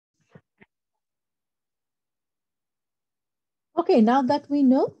Okay, now that we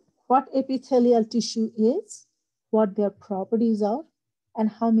know what epithelial tissue is, what their properties are, and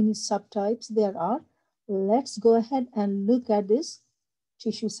how many subtypes there are, let's go ahead and look at these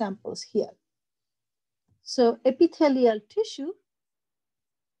tissue samples here. So epithelial tissue,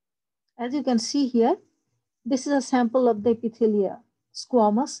 as you can see here, this is a sample of the epithelia,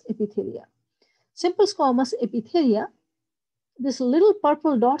 squamous epithelia. Simple squamous epithelia, this little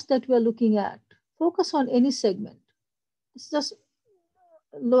purple dots that we are looking at, focus on any segment. This is just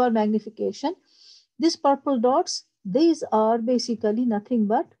lower magnification. These purple dots, these are basically nothing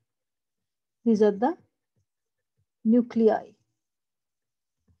but, these are the nuclei.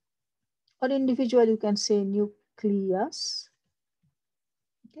 Or individual, you can say nucleus.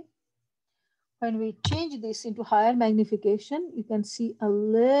 Okay. When we change this into higher magnification, you can see a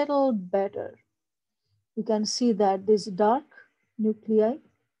little better. You can see that this dark nuclei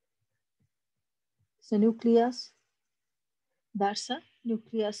is a nucleus. That's a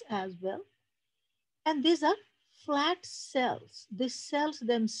nucleus as well. And these are flat cells. These cells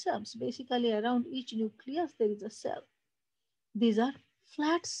themselves, basically around each nucleus, there is a cell. These are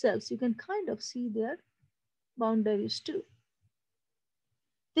flat cells. You can kind of see their boundaries too.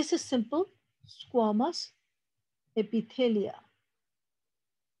 This is simple squamous epithelia.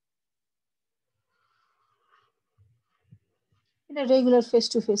 In a regular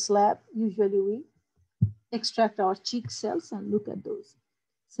face-to-face lab, usually we extract our cheek cells and look at those.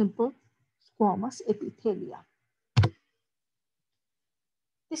 Simple squamous epithelia.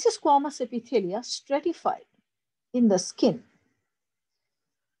 This is squamous epithelia stratified in the skin.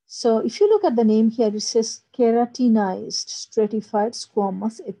 So if you look at the name here, it says keratinized stratified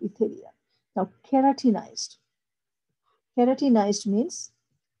squamous epithelia. Now keratinized. Keratinized means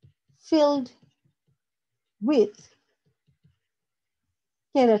filled with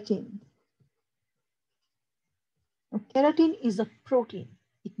keratin. Now, keratin is a protein.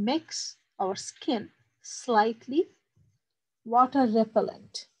 It makes our skin slightly water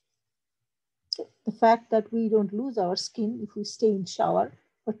repellent. The fact that we don't lose our skin if we stay in shower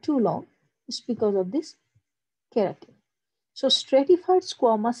for too long is because of this keratin. So stratified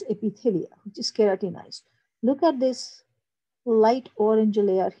squamous epithelia, which is keratinized. Look at this light orange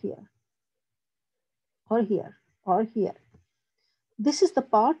layer here, or here, or here. This is the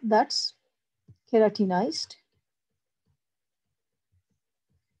part that's keratinized.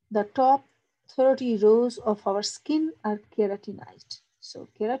 The top 30 rows of our skin are keratinized. So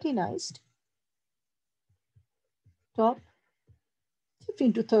keratinized, top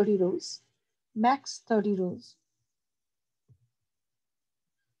 15 to 30 rows, max 30 rows.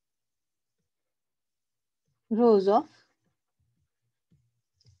 Rows of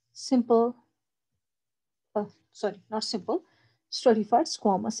simple, not simple, stratified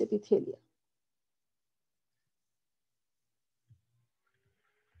squamous epithelia.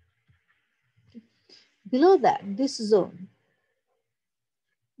 Below that, this zone,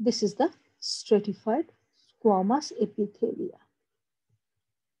 this is the stratified squamous epithelia.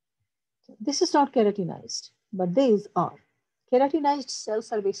 This is not keratinized, but these are. Keratinized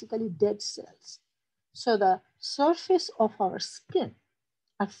cells are basically dead cells. So the surface of our skin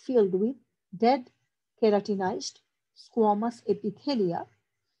are filled with dead keratinized squamous epithelia.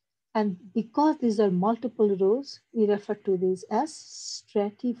 And because these are multiple rows, we refer to these as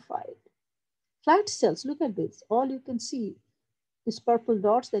stratified. Flat cells, look at this. All you can see, these purple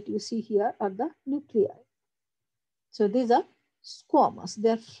dots that you see here are the nuclei. So these are squamous,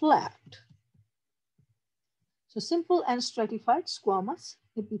 they're flat. So simple and stratified squamous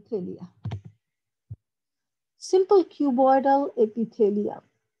epithelia. Simple cuboidal epithelium.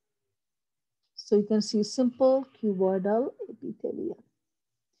 So you can see simple cuboidal epithelium.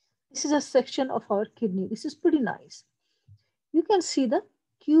 This is a section of our kidney. This is pretty nice. You can see the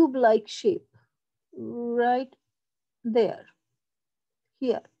cube-like shape right there,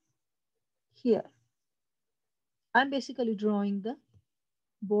 here, here. I'm basically drawing the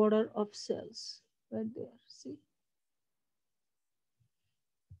border of cells right there, see?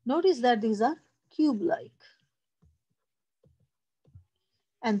 Notice that these are cube-like.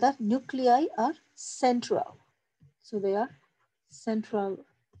 And the nuclei are central. So they are central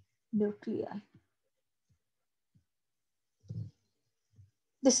nuclei.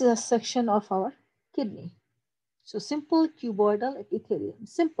 This is a section of our kidney. So simple cuboidal epithelium.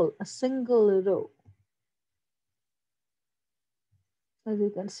 Simple, a single row. As you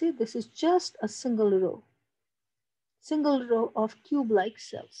can see, this is just a single row. Single row of cube-like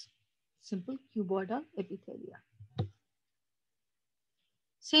cells. Simple cuboidal epithelia.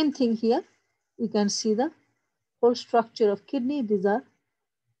 Same thing here. You can see the whole structure of kidney. These are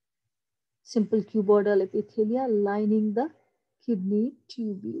simple cuboidal epithelia lining the kidney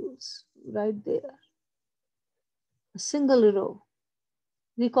tubules right there. A single row.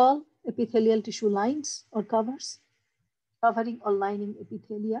 Recall epithelial tissue lines or covering or lining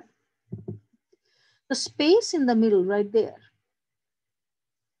epithelia. The space in the middle right there.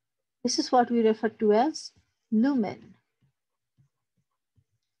 This is what we refer to as lumen.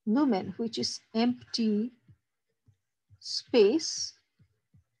 Lumen, which is empty space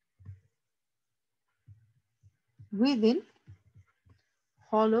within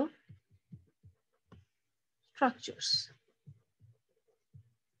hollow structures.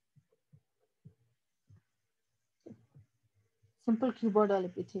 Simple cuboidal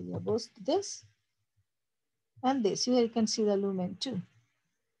epithelia, both this and this. Here you can see the lumen too.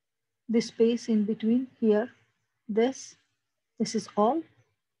 This space in between here, this is all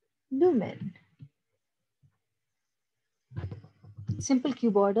lumen. Simple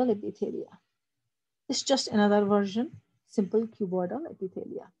cuboidal epithelia. It's just another version, simple cuboidal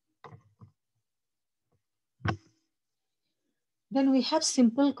epithelia. Then we have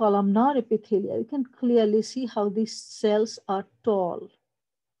simple columnar epithelia. You can clearly see how these cells are tall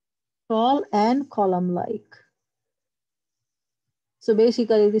and column-like. So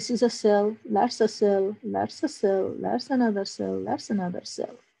basically this is a cell, that's a cell, that's a cell, that's another cell, that's another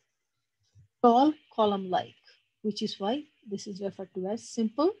cell. Tall column-like, which is why this is referred to as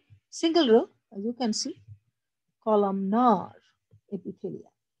simple single row, as you can see, columnar epithelia.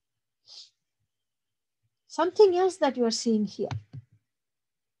 Something else that you are seeing here.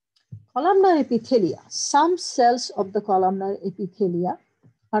 Columnar epithelia. Some cells of the columnar epithelia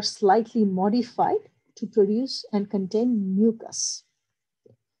are slightly modified to produce and contain mucus.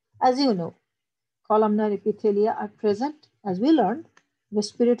 As you know, columnar epithelia are present, as we learned,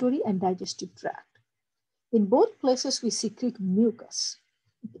 respiratory and digestive tract. In both places, we secrete mucus.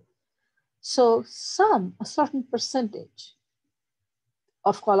 So a certain percentage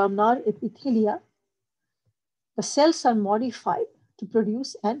of columnar epithelia, the cells are modified to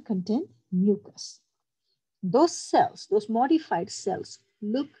produce and contain mucus. Those cells, those modified cells,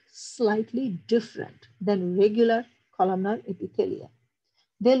 look slightly different than regular columnar epithelia.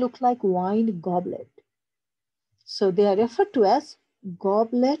 They look like wine goblet. So they are referred to as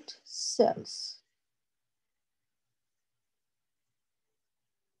goblet cells.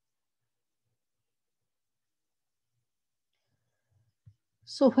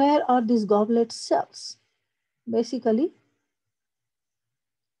 So where are these goblet cells? Basically,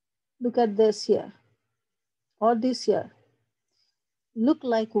 look at this here, or this here. Look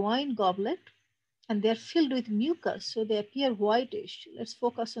like wine goblet, and they're filled with mucus, so they appear whitish. Let's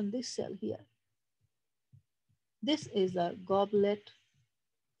focus on this cell here. This is a goblet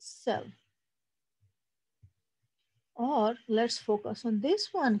cell. Or let's focus on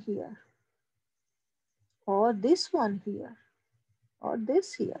this one here, or this one here, or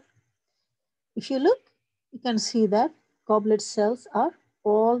this here. If you look, you can see that goblet cells are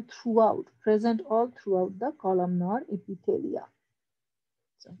all throughout, present all throughout the columnar epithelia.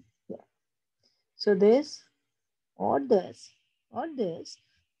 So, yeah. So this, or this, or this,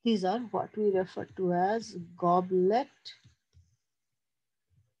 these are what we refer to as goblet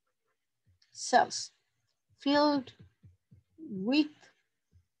cells filled with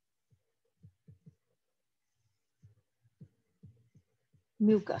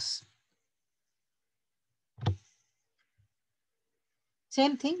mucus.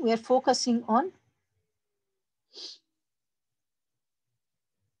 Same thing, we are focusing on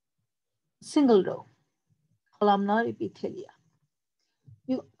single row, columnar epithelia.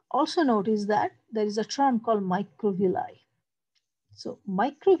 You also notice that there is a term called microvilli. So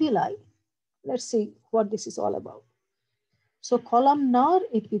microvilli, let's see what this is all about. So columnar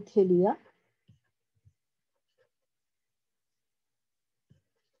epithelia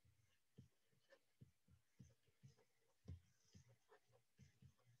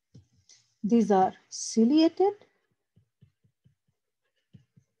these are ciliated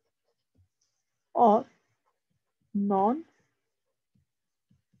or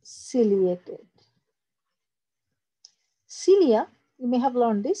non-ciliated. Cilia, you may have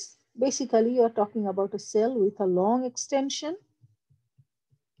learned this. Basically, you are talking about a cell with a long extension.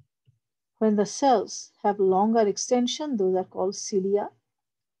 When the cells have longer extension, those are called cilia.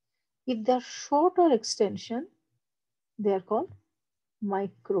 If they are shorter extension, they are called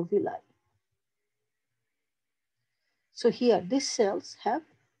microvilli. So here, these cells have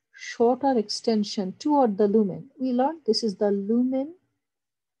shorter extension toward the lumen. We learned this is the lumen.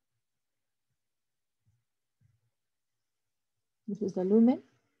 This is the lumen.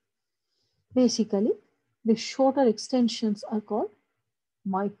 Basically, the shorter extensions are called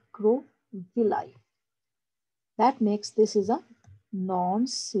microvilli. That makes this is a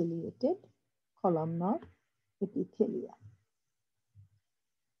non-ciliated columnar epithelia.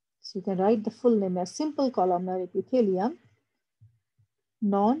 So you can write the full name as simple columnar epithelium,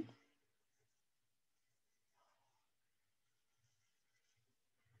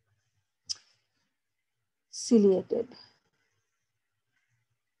 non-ciliated.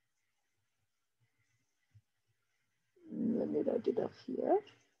 Let me write it up here.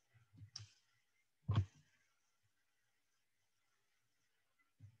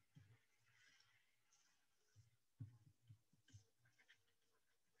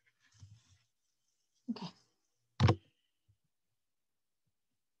 Okay.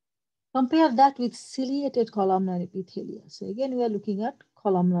 Compare that with ciliated columnar epithelia. So again, we are looking at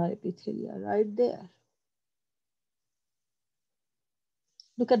columnar epithelia right there.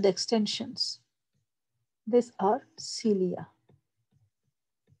 Look at the extensions. These are cilia.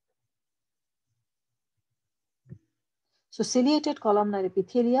 So ciliated columnar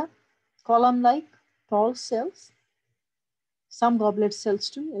epithelia, column-like tall cells, some goblet cells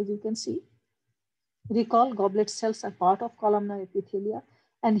too, as you can see. Recall, goblet cells are part of columnar epithelia,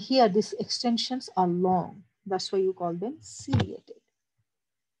 and here these extensions are long. That's why you call them ciliated.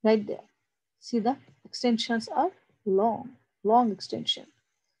 Right there. See the extensions are long, long extension.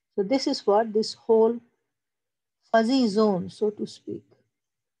 So this is what this whole fuzzy zone, so to speak.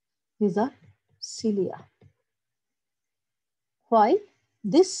 These are cilia. Why?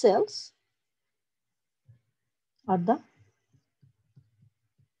 These cells are the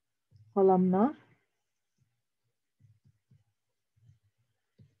columnar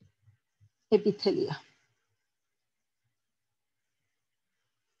epithelia.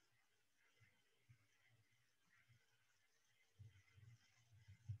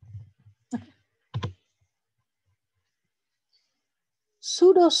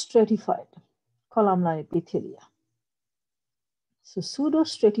 Pseudostratified columnar epithelia. So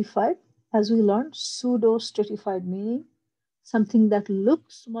pseudostratified, as we learned, pseudostratified meaning something that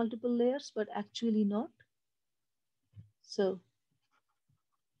looks multiple layers but actually not. So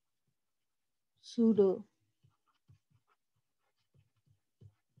pseudo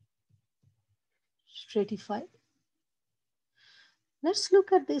stratified. Let's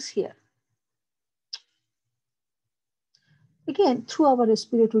look at this here. Again, through our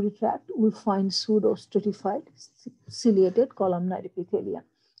respiratory tract, we find pseudo-stratified ciliated columnar epithelia.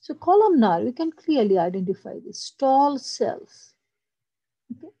 So columnar, we can clearly identify this, tall cells.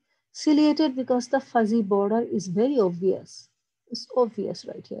 Okay. Ciliated because the fuzzy border is very obvious. It's obvious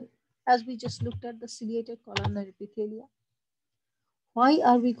right here. As we just looked at the ciliated columnar epithelia. Why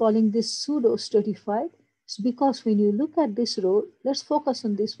are we calling this pseudo-stratified? It's because when you look at this row, let's focus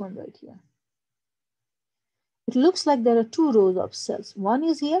on this one right here. It looks like there are two rows of cells. One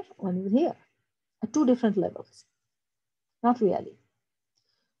is here, one is here, at two different levels. Not really.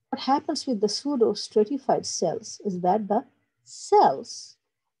 What happens with the pseudo-stratified cells is that the cells,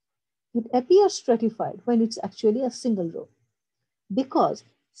 it appears stratified when it's actually a single row, because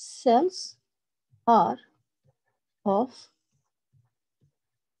cells are of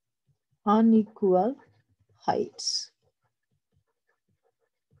unequal heights.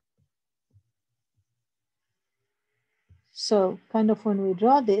 So kind of when we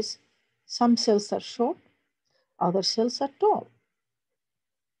draw this, some cells are short, other cells are tall.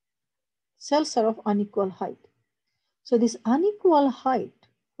 Cells are of unequal height. So this unequal height,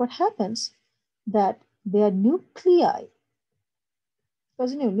 what happens that their nuclei,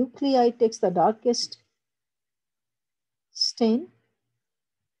 because nuclei takes the darkest stain,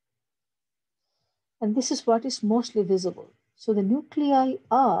 and this is what is mostly visible. So the nuclei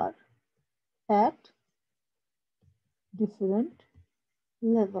are at different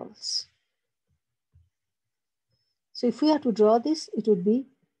levels. So if we are to draw this, it would be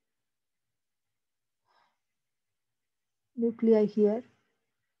nuclei here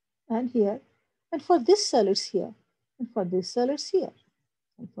and here, and for this cell it's here, and for this cell it's here,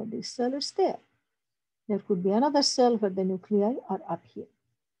 and for this cell it's there. There could be another cell where the nuclei are up here.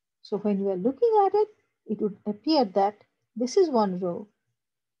 So when you are looking at it, it would appear that this is one row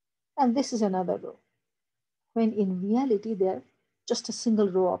and this is another row, when in reality they're just a single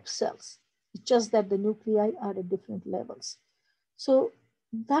row of cells. It's just that the nuclei are at different levels. So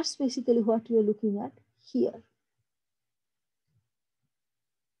that's basically what we are looking at here.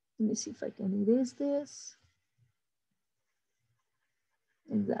 Let me see if I can erase this.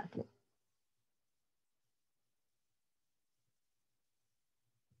 Exactly.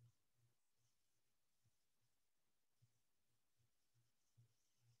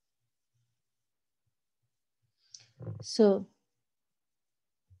 So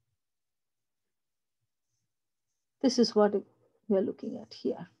this is what we are looking at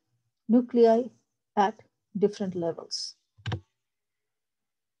here. Nuclei at different levels.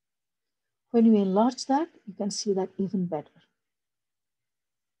 When you enlarge that, you can see that even better.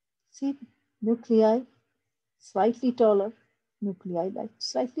 See, nuclei slightly taller, nuclei like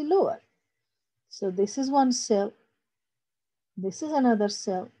slightly lower. So this is one cell, this is another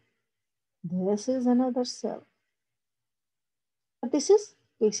cell, this is another cell. But this is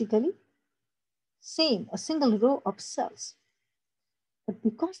basically same, a single row of cells. But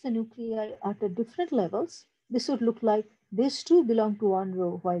because the nuclei are at different levels, this would look like these two belong to one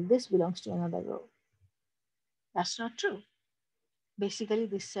row while this belongs to another row. That's not true. Basically,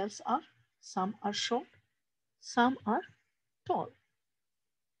 these cells are, some are short, some are tall.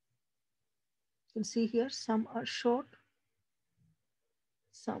 You can see here, some are short,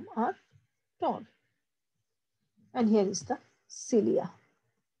 some are tall. And here is the cilia.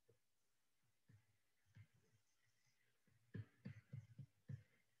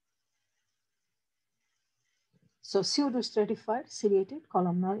 So pseudostratified ciliated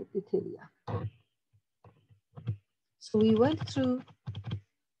columnar epithelia. So we went through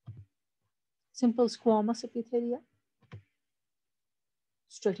simple squamous epithelia,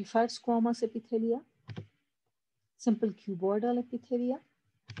 stratified squamous epithelia, simple cuboidal epithelia,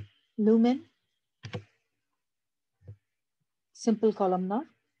 lumen, simple columnar.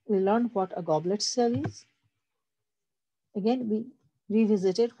 We learned what a goblet cell is. Again, we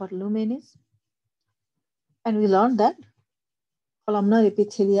revisited what lumen is. And we learned that columnar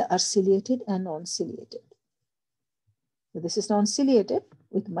epithelia are ciliated and non-ciliated. So this is non-ciliated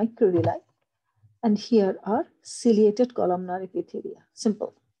with microvilli. And here are ciliated columnar epithelia,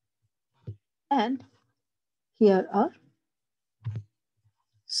 simple. And here are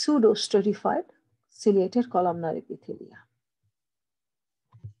pseudostratified ciliated columnar epithelia.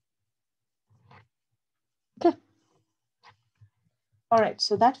 Okay. All right,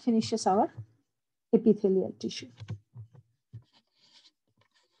 so that finishes our epithelial tissue.